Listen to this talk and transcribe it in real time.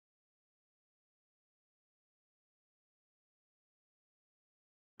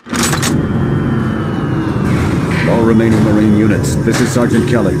all remaining Marine units. This is Sergeant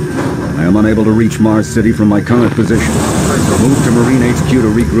Kelly. I am unable to reach Mars City from my current position. Move to Marine HQ to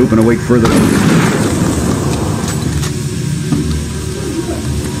regroup and await further orders.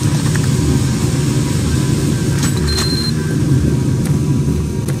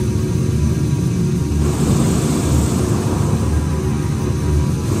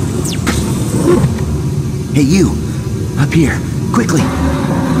 Hey, you! Up here, quickly!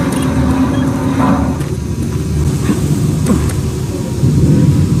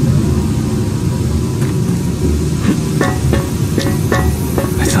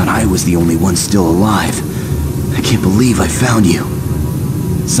 I thought I was the only one still alive. I can't believe I found you.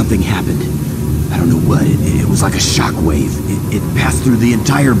 Something happened. I don't know what. It was like a shockwave. It passed through the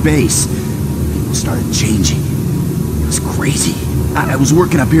entire base. People started changing. It was crazy. I was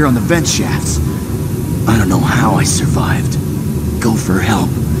working up here on the vent shafts. I don't know how I survived. Go for help.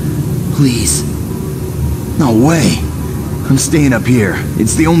 Please. No way. I'm staying up here.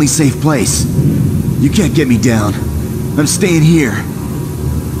 It's the only safe place. You can't get me down. I'm staying here.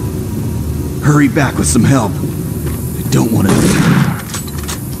 Hurry back with some help. I don't want to...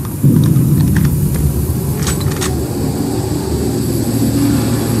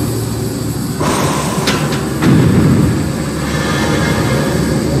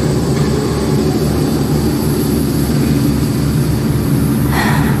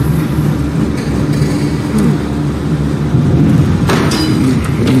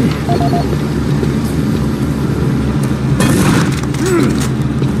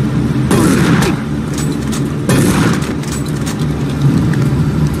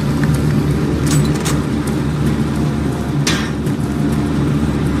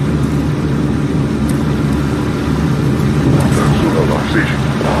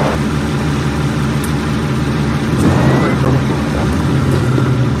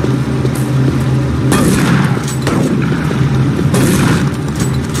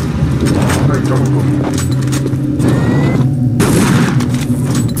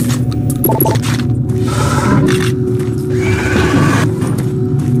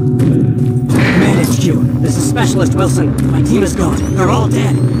 Specialist Wilson, my team is gone. They're all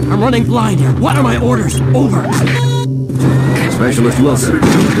dead. I'm running blind here. What are my orders? Over. Specialist Wilson,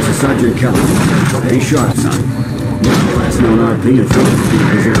 this is Sergeant Kelly. Stay sharp, son. Last known RP and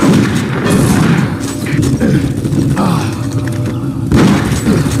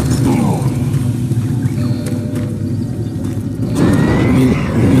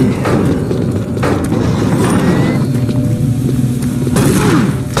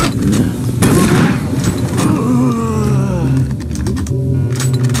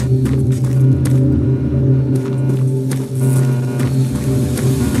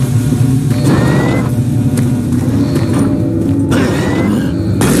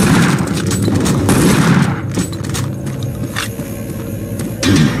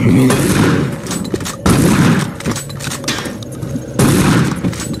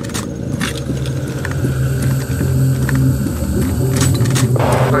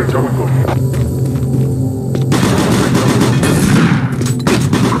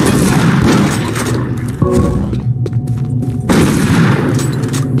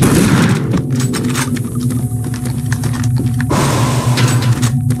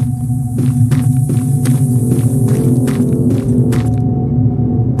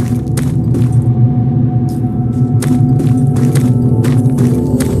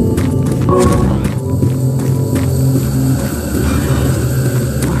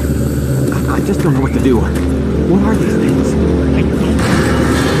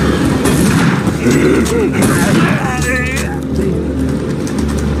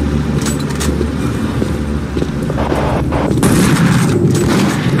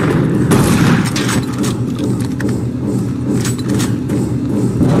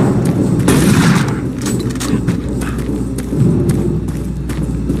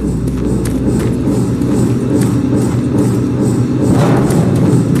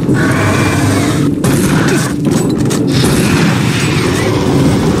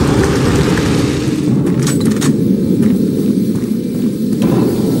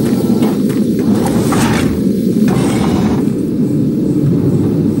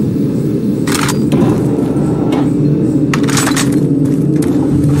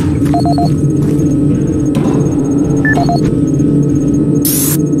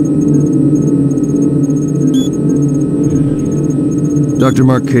Dr.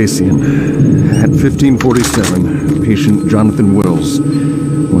 Markasian, at 1547, patient Jonathan Wills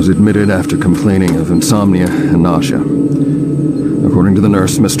was admitted after complaining of insomnia and nausea. According to the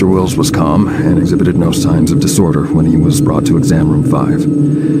nurse, Mr. Wills was calm and exhibited no signs of disorder when he was brought to exam room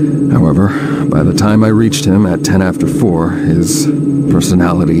 5. However, by the time I reached him at 10 after 4, his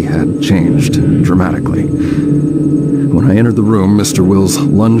personality had changed dramatically. When I entered the room, Mr. Wills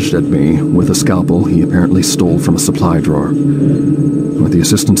lunged at me with a scalpel he apparently stole from a supply drawer. With the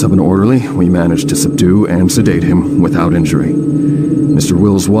assistance of an orderly, we managed to subdue and sedate him without injury. Mr.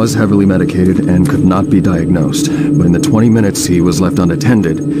 Wills was heavily medicated and could not be diagnosed, but in the 20 minutes he was left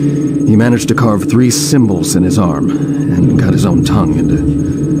unattended, he managed to carve 3 symbols in his arm and cut his own tongue into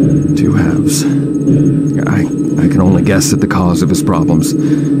 2 halves. I can only guess at the cause of his problems.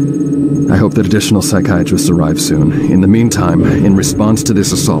 I hope that additional psychiatrists arrive soon. In the meantime, in response to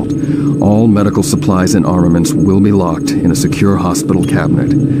this assault, all medical supplies and armaments will be locked in a secure hospital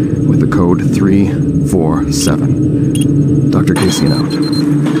cabinet with the code 347. Dr. Casey out.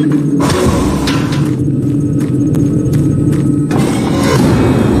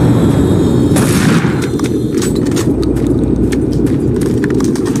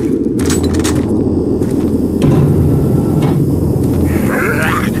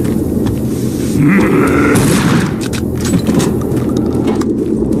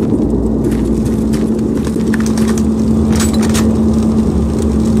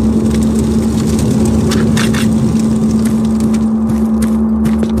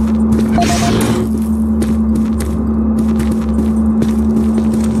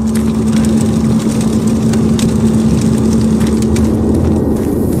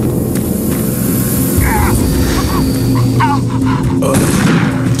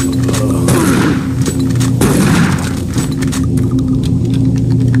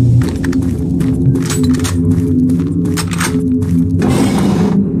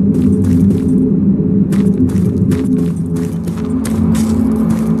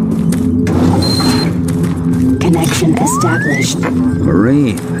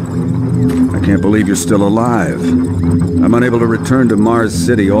 Marine, I can't believe you're still alive. I'm unable to return to Mars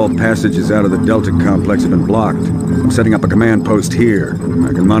City. All passages out of the Delta complex have been blocked. I'm setting up a command post here.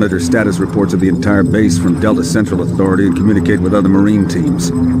 I can monitor status reports of the entire base from Delta Central Authority and communicate with other Marine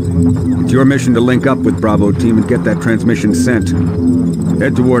teams. It's your mission to link up with Bravo Team and get that transmission sent.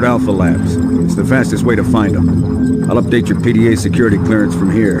 Head toward Alpha Labs. It's the fastest way to find them. I'll update your PDA security clearance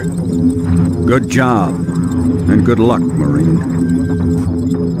from here. Good job. And good luck, Marine.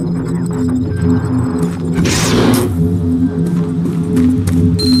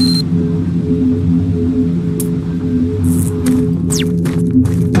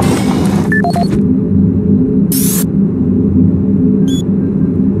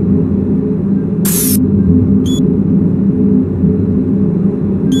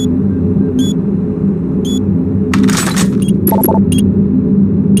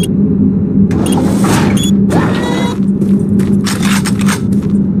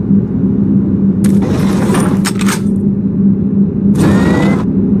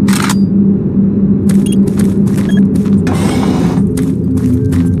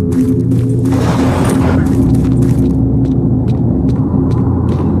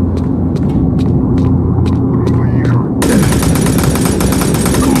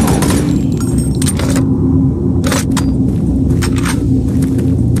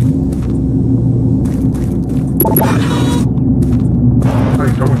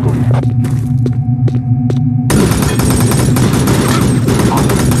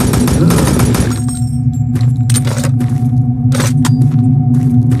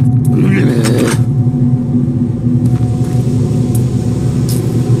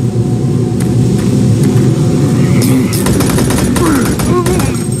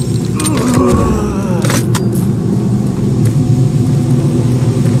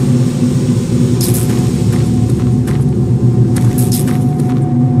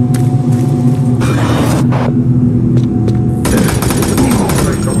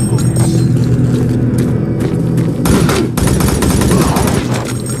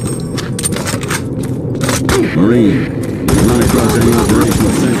 Marine, if you run across any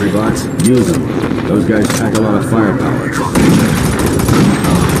operational sentry bots, use them. Those guys pack a lot of firepower.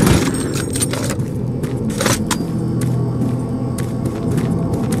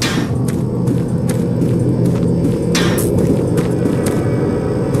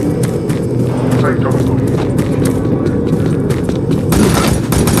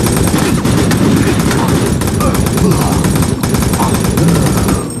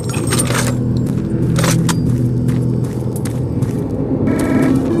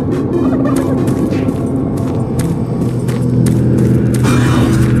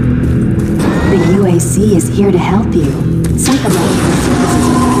 BFG is here to help you. Psychomotor.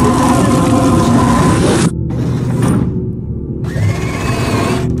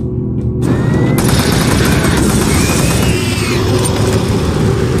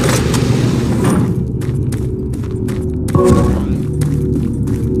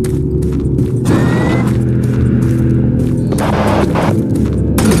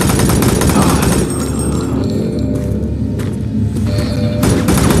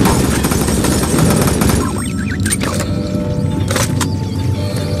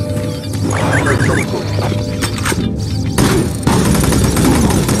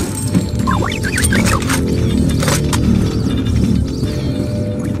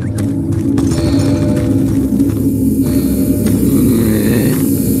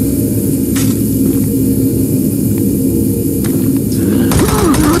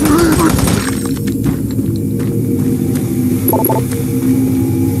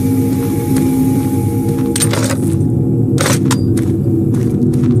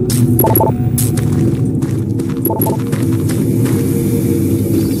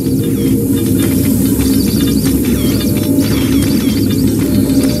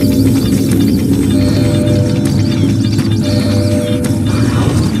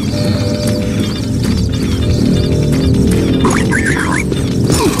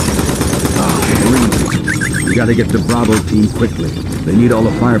 We gotta get the Bravo team quickly. They need all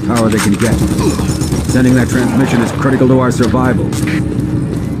the firepower they can get. Sending that transmission is critical to our survival.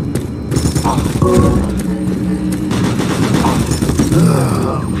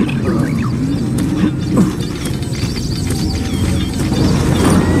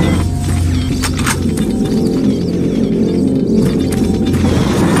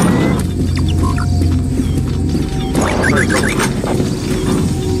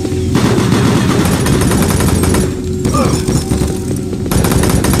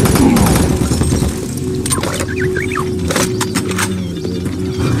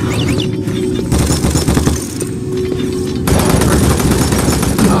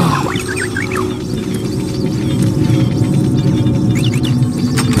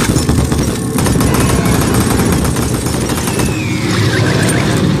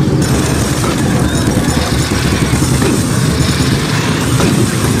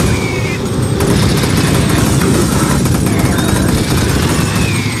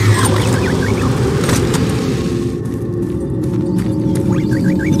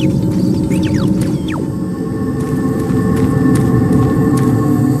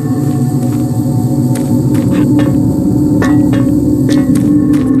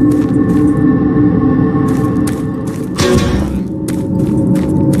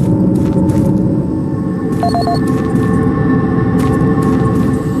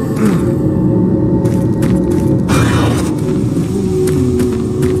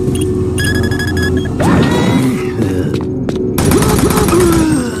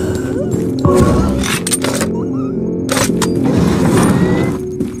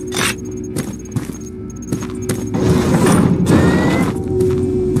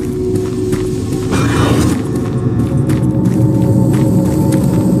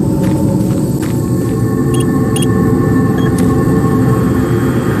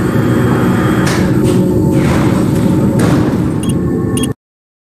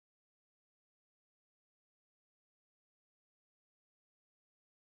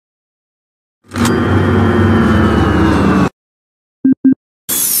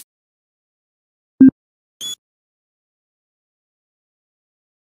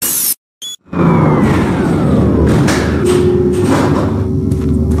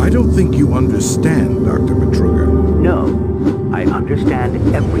 think you understand, Dr. Betruger. No, I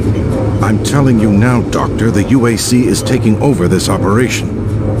understand everything. I'm telling you now, Doctor, the UAC is taking over this operation.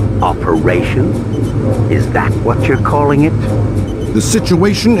 Operation? Is that what you're calling it? The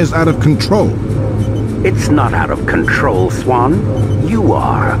situation is out of control. It's not out of control, Swan. You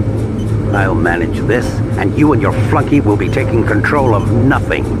are. I'll manage this, and you and your flunky will be taking control of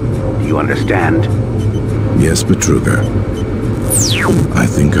nothing. Do you understand? Yes, Betruger. I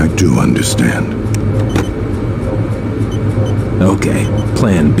think I do understand. Okay,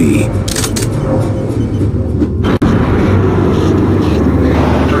 Plan B.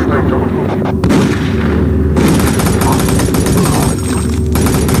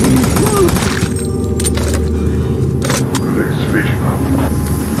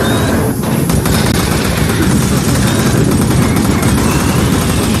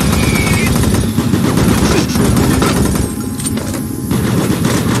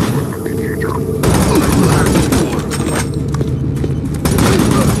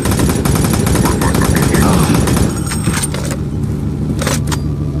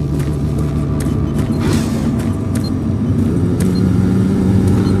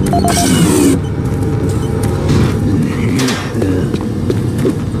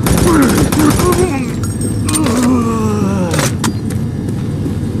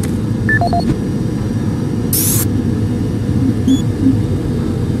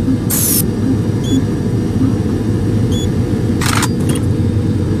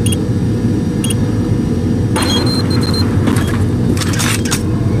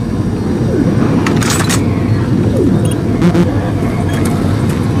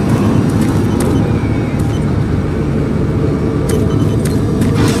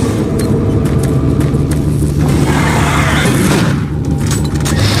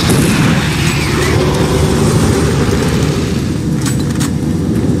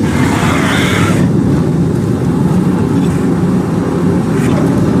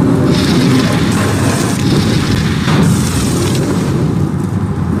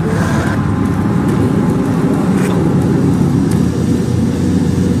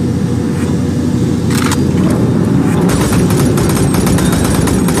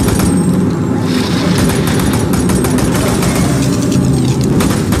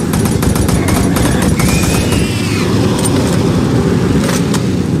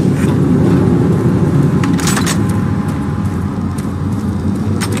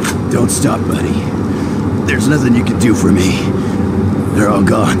 Don't stop, buddy. There's nothing you can do for me. They're all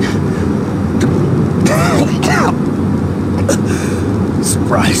gone.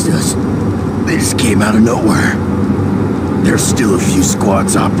 Surprised us. They just came out of nowhere. There's still a few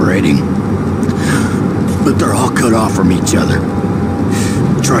squads operating, but they're all cut off from each other.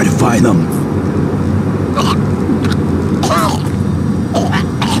 Try to find them.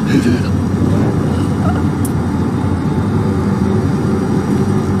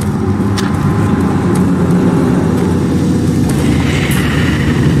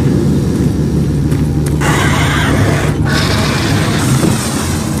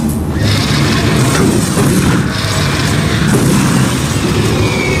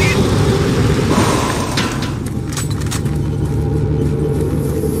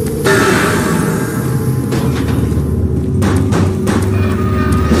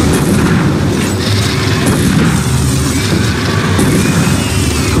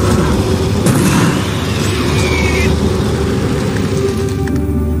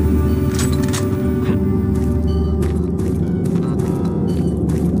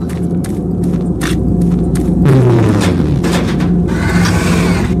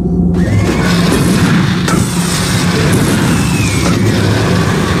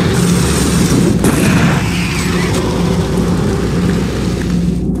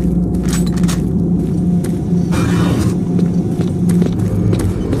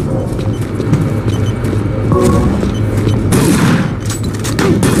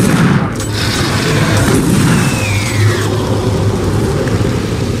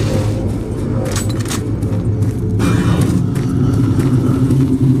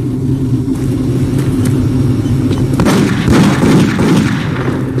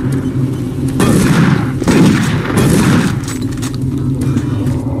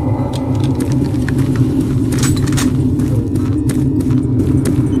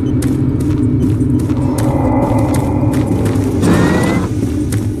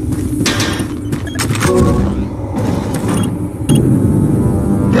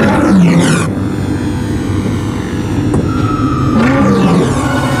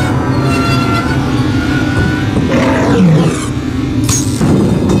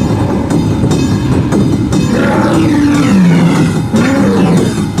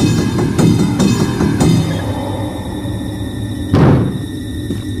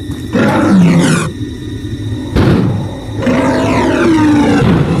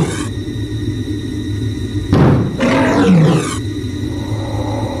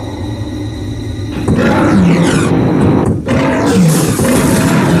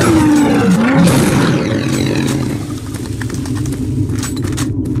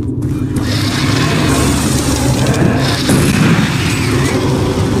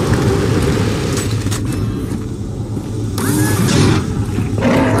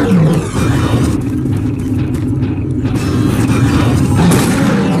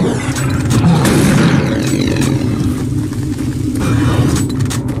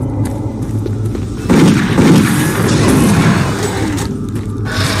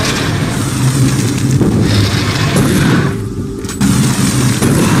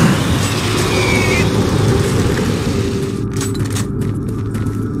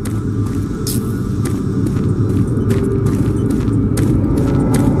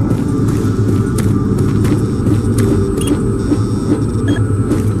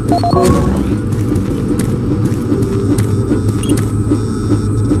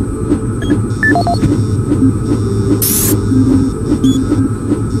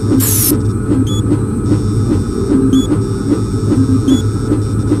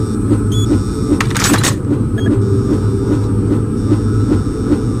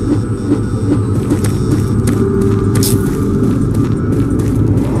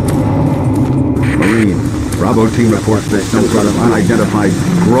 Bravo team reports there's some sort of unidentified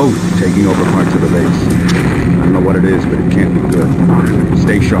growth taking over parts of the base. I don't know what it is, but it can't be good.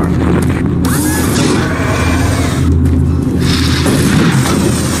 Stay sharp.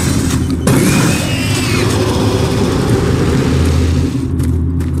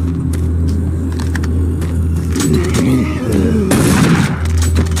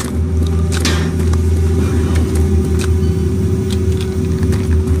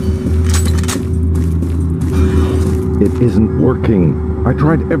 Isn't working. I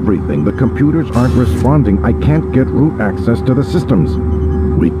tried everything. The computers aren't responding. I can't get root access to the systems.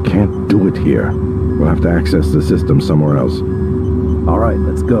 We can't do it here. We'll have to access the system somewhere else. All right,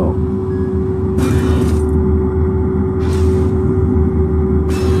 let's go.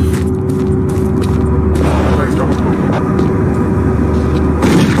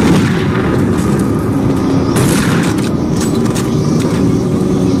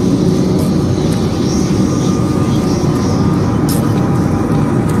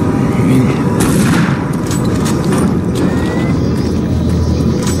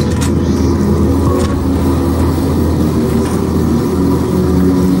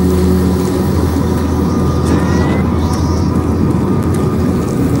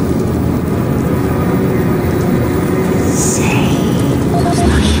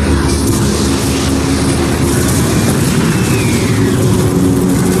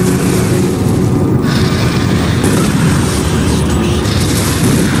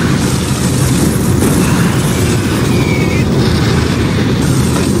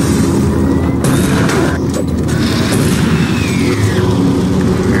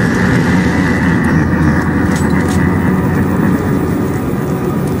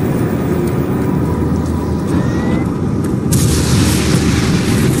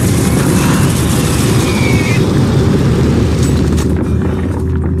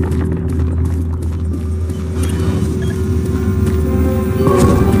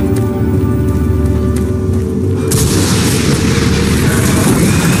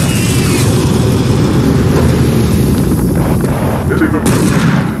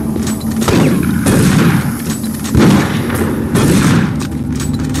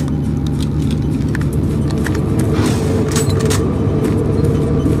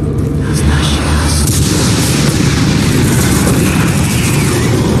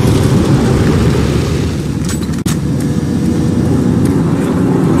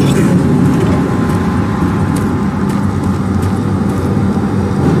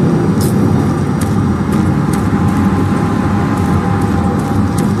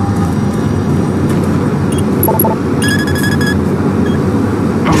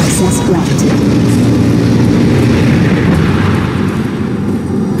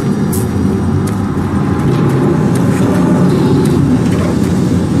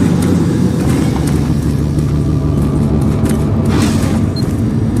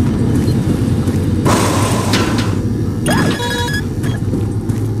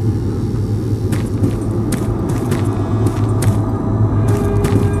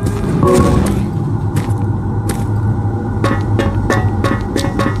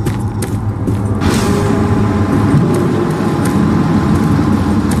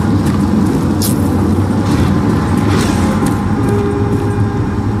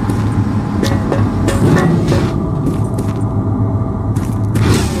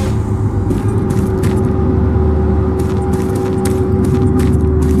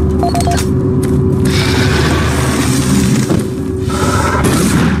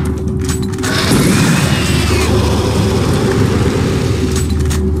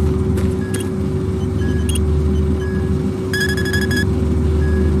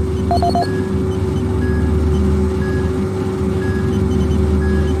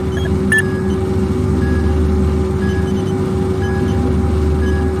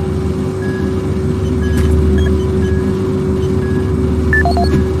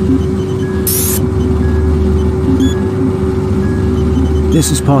 This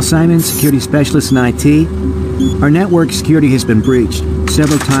is Paul Simon, security specialist in IT. Our network security has been breached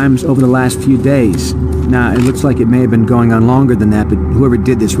several times over the last few days. Now, it looks like it may have been going on longer than that, but whoever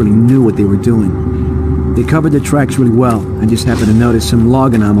did this really knew what they were doing. They covered the tracks really well. I just happened to notice some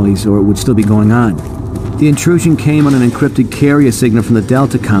log anomalies, or it would still be going on. The intrusion came on an encrypted carrier signal from the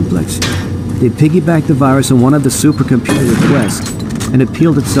Delta complex. They piggybacked the virus on one of the supercomputer requests, and it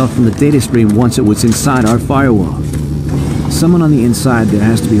peeled itself from the data stream once it was inside our firewall. Someone on the inside there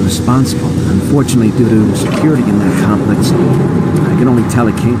has to be responsible. Unfortunately, due to security in that complex, I can only tell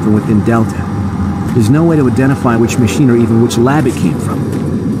it came from within Delta. There's no way to identify which machine or even which lab it came from.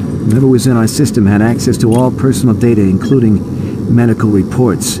 Whoever was in our system had access to all personal data, including medical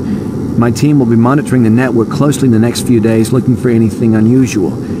reports. My team will be monitoring the network closely in the next few days, looking for anything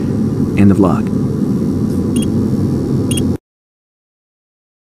unusual. End of log.